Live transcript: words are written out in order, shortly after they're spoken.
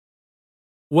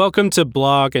Welcome to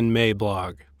Blog and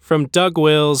Mablog from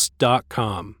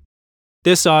DougWills.com.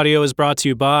 This audio is brought to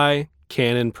you by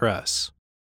Canon Press.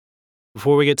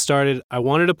 Before we get started, I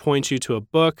wanted to point you to a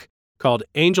book called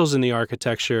Angels in the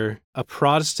Architecture, A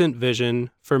Protestant Vision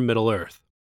for Middle-earth.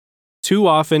 Too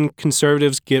often,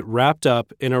 conservatives get wrapped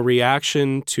up in a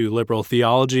reaction to liberal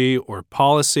theology or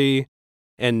policy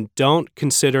and don't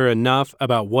consider enough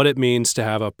about what it means to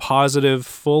have a positive,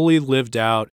 fully lived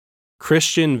out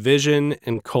Christian vision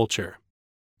and culture.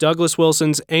 Douglas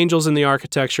Wilson's Angels in the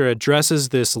Architecture addresses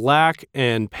this lack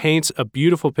and paints a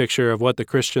beautiful picture of what the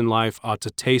Christian life ought to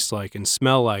taste like and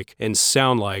smell like and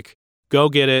sound like. Go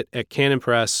get it at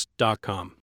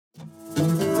canonpress.com.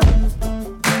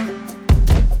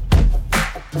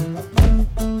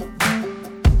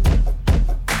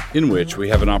 In which we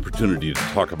have an opportunity to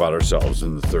talk about ourselves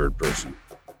in the third person.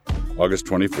 August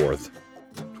 24th,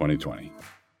 2020.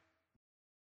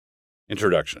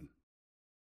 Introduction.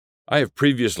 I have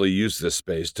previously used this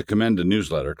space to commend a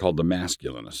newsletter called The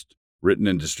Masculinist, written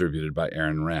and distributed by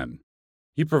Aaron Renn.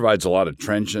 He provides a lot of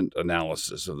trenchant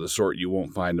analysis of the sort you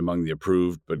won't find among the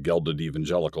approved but gelded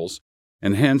evangelicals,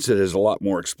 and hence it has a lot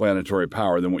more explanatory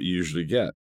power than what you usually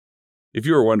get. If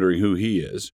you are wondering who he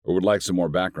is, or would like some more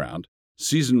background,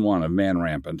 Season 1 of Man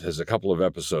Rampant has a couple of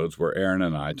episodes where Aaron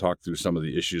and I talk through some of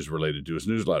the issues related to his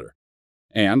newsletter.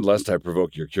 And, lest I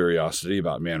provoke your curiosity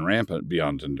about Man Rampant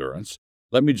beyond endurance,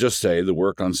 let me just say the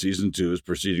work on Season 2 is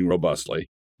proceeding robustly,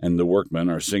 and the workmen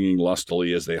are singing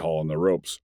lustily as they haul on the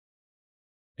ropes.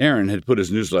 Aaron had put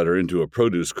his newsletter into a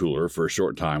produce cooler for a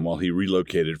short time while he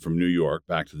relocated from New York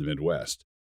back to the Midwest.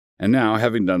 And now,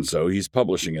 having done so, he's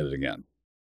publishing it again.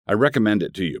 I recommend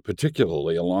it to you,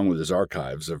 particularly along with his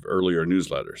archives of earlier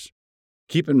newsletters.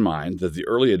 Keep in mind that the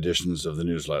early editions of the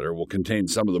newsletter will contain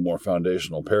some of the more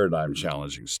foundational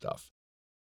paradigm-challenging stuff.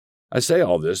 I say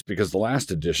all this because the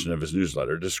last edition of his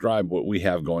newsletter described what we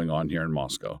have going on here in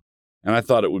Moscow, and I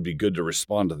thought it would be good to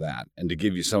respond to that and to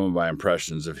give you some of my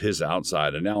impressions of his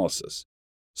outside analysis.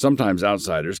 Sometimes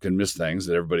outsiders can miss things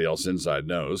that everybody else inside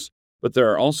knows, but there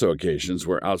are also occasions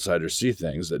where outsiders see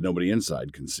things that nobody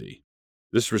inside can see.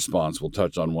 This response will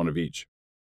touch on one of each.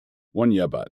 One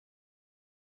but.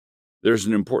 There's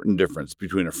an important difference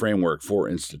between a framework for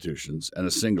institutions and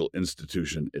a single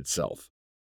institution itself.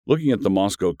 Looking at the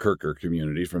Moscow Kirker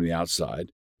community from the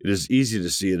outside, it is easy to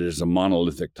see it as a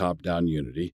monolithic top-down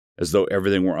unity, as though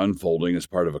everything were unfolding as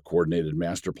part of a coordinated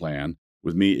master plan,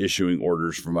 with me issuing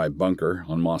orders from my bunker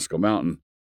on Moscow Mountain.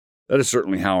 That is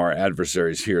certainly how our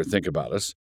adversaries here think about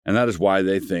us, and that is why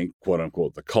they think,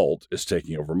 quote-unquote, the cult is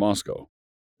taking over Moscow.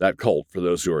 That cult, for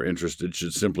those who are interested,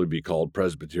 should simply be called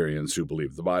Presbyterians who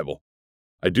believe the Bible.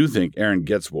 I do think Aaron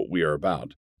gets what we are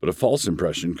about, but a false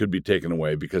impression could be taken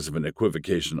away because of an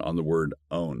equivocation on the word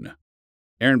own.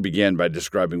 Aaron began by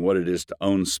describing what it is to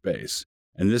own space,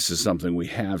 and this is something we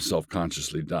have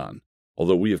self-consciously done,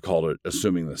 although we have called it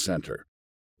assuming the center.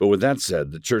 But with that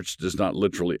said, the church does not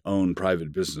literally own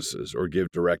private businesses or give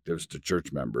directives to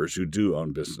church members who do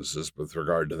own businesses with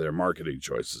regard to their marketing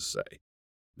choices, say.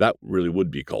 That really would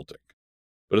be cultic.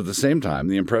 But at the same time,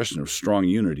 the impression of strong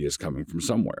unity is coming from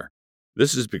somewhere.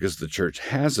 This is because the church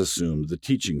has assumed the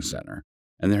teaching center,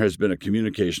 and there has been a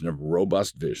communication of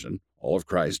robust vision, all of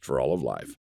Christ for all of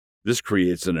life. This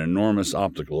creates an enormous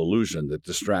optical illusion that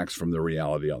distracts from the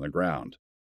reality on the ground.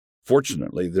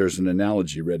 Fortunately, there's an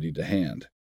analogy ready to hand.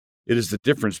 It is the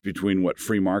difference between what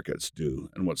free markets do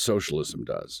and what socialism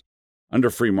does. Under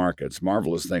free markets,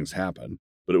 marvelous things happen,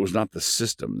 but it was not the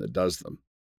system that does them.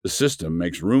 The system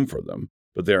makes room for them,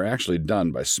 but they are actually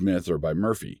done by Smith or by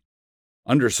Murphy.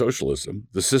 Under socialism,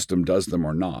 the system does them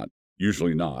or not,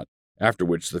 usually not, after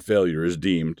which the failure is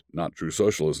deemed not true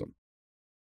socialism.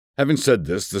 Having said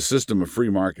this, the system of free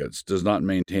markets does not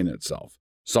maintain itself.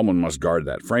 Someone must guard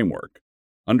that framework.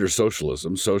 Under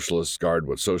socialism, socialists guard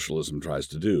what socialism tries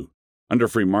to do. Under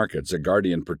free markets, a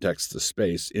guardian protects the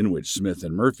space in which Smith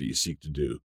and Murphy seek to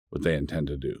do what they intend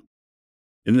to do.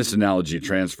 In this analogy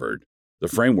transferred, the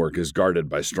framework is guarded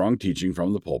by strong teaching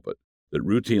from the pulpit that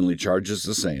routinely charges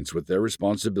the saints with their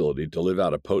responsibility to live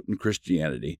out a potent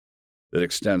Christianity that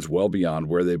extends well beyond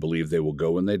where they believe they will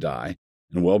go when they die,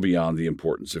 and well beyond the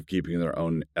importance of keeping their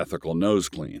own ethical nose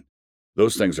clean.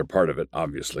 Those things are part of it,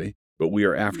 obviously, but we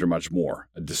are after much more,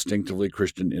 a distinctively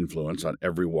Christian influence on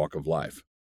every walk of life.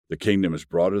 The kingdom is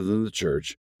broader than the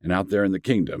church, and out there in the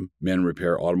kingdom, men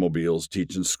repair automobiles,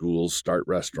 teach in schools, start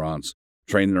restaurants,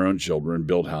 train their own children,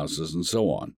 build houses, and so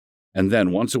on. And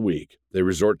then, once a week, they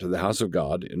resort to the house of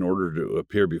God in order to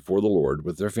appear before the Lord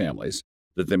with their families,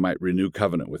 that they might renew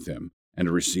covenant with Him and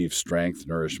to receive strength,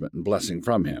 nourishment, and blessing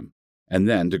from Him, and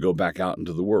then to go back out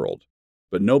into the world.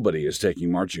 but nobody is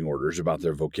taking marching orders about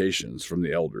their vocations from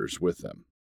the elders with them.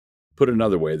 Put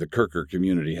another way, the Kirker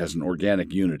community has an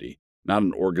organic unity, not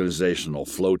an organizational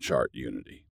flowchart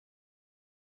unity.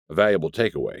 A valuable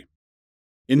takeaway.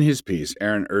 In his piece,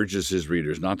 Aaron urges his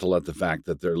readers not to let the fact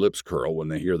that their lips curl when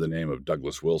they hear the name of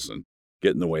Douglas Wilson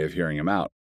get in the way of hearing him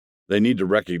out. They need to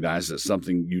recognize that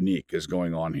something unique is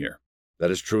going on here.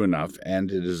 That is true enough,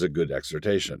 and it is a good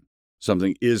exhortation.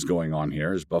 Something is going on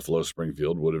here, as Buffalo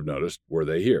Springfield would have noticed were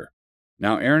they here.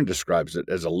 Now, Aaron describes it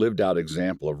as a lived-out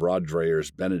example of Rod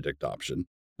Dreher's Benedict option,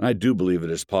 and I do believe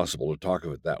it is possible to talk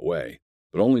of it that way,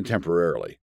 but only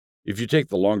temporarily. If you take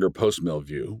the longer post-mill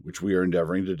view, which we are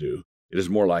endeavoring to do, it is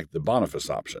more like the Boniface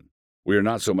option. We are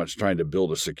not so much trying to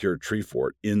build a secure tree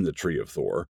fort in the Tree of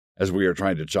Thor, as we are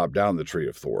trying to chop down the Tree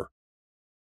of Thor.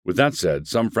 With that said,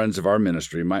 some friends of our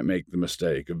ministry might make the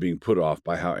mistake of being put off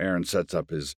by how Aaron sets up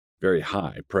his very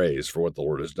high praise for what the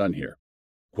Lord has done here.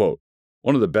 Quote,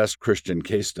 "One of the best Christian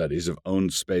case studies of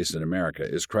owned space in America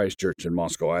is Christ Church in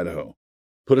Moscow, Idaho.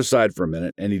 Put aside for a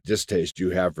minute any distaste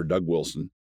you have for Doug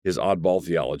Wilson, his oddball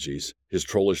theologies, his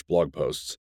trollish blog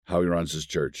posts, how he runs his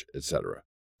church, etc."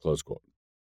 Close quote.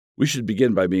 We should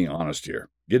begin by being honest here.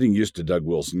 Getting used to Doug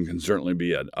Wilson can certainly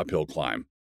be an uphill climb.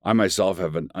 I myself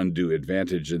have an undue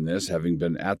advantage in this, having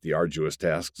been at the arduous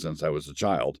task since I was a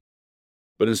child.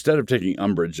 But instead of taking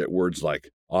umbrage at words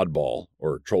like oddball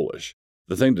or trollish,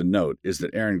 the thing to note is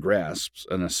that Aaron grasps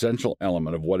an essential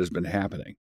element of what has been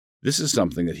happening. This is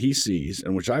something that he sees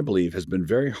and which I believe has been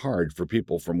very hard for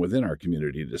people from within our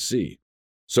community to see.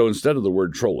 So instead of the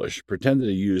word trollish, pretend that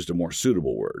he used a more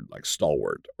suitable word like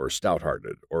stalwart or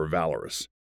stout-hearted or valorous.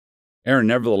 Aaron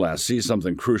nevertheless sees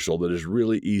something crucial that is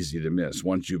really easy to miss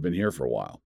once you've been here for a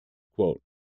while. Quote,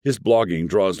 "His blogging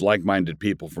draws like-minded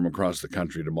people from across the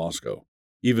country to Moscow.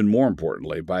 Even more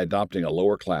importantly, by adopting a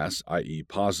lower class, i.e.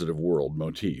 positive world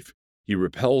motif, he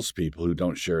repels people who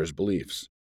don't share his beliefs.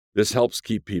 This helps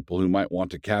keep people who might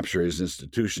want to capture his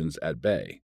institutions at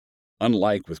bay.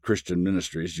 Unlike with Christian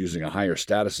ministries using a higher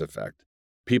status effect,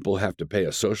 people have to pay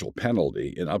a social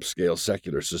penalty in upscale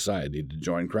secular society to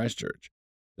join Christ Church.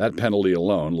 That penalty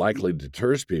alone likely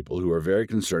deters people who are very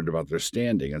concerned about their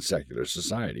standing in secular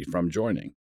society from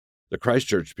joining. The Christ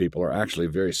Church people are actually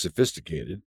very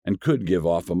sophisticated and could give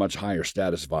off a much higher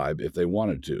status vibe if they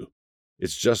wanted to.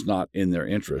 It's just not in their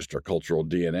interest or cultural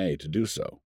DNA to do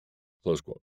so." Close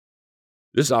quote.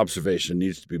 This observation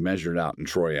needs to be measured out in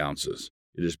troy ounces.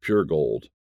 It is pure gold.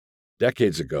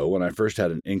 Decades ago, when I first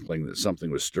had an inkling that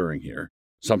something was stirring here,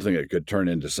 something that could turn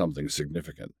into something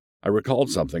significant, I recalled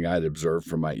something I had observed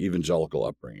from my evangelical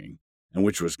upbringing, and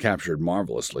which was captured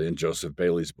marvelously in Joseph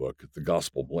Bailey's book, The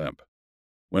Gospel Blimp.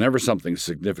 Whenever something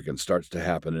significant starts to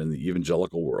happen in the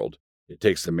evangelical world, it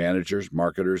takes the managers,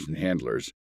 marketers, and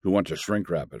handlers who want to shrink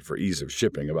wrap it for ease of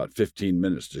shipping about 15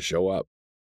 minutes to show up.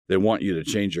 They want you to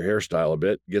change your hairstyle a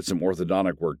bit, get some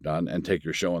orthodontic work done, and take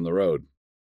your show on the road.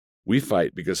 We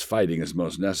fight because fighting is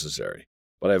most necessary,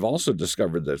 but I've also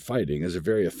discovered that fighting is a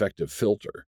very effective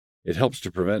filter. It helps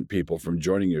to prevent people from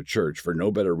joining your church for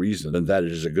no better reason than that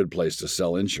it is a good place to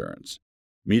sell insurance.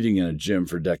 Meeting in a gym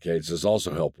for decades has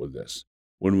also helped with this.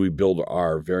 When we build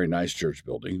our very nice church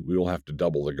building, we will have to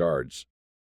double the guards.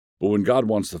 But when God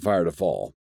wants the fire to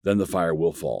fall, then the fire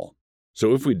will fall.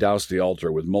 So if we douse the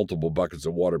altar with multiple buckets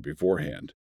of water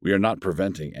beforehand, we are not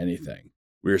preventing anything.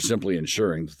 We are simply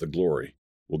ensuring that the glory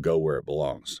will go where it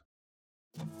belongs.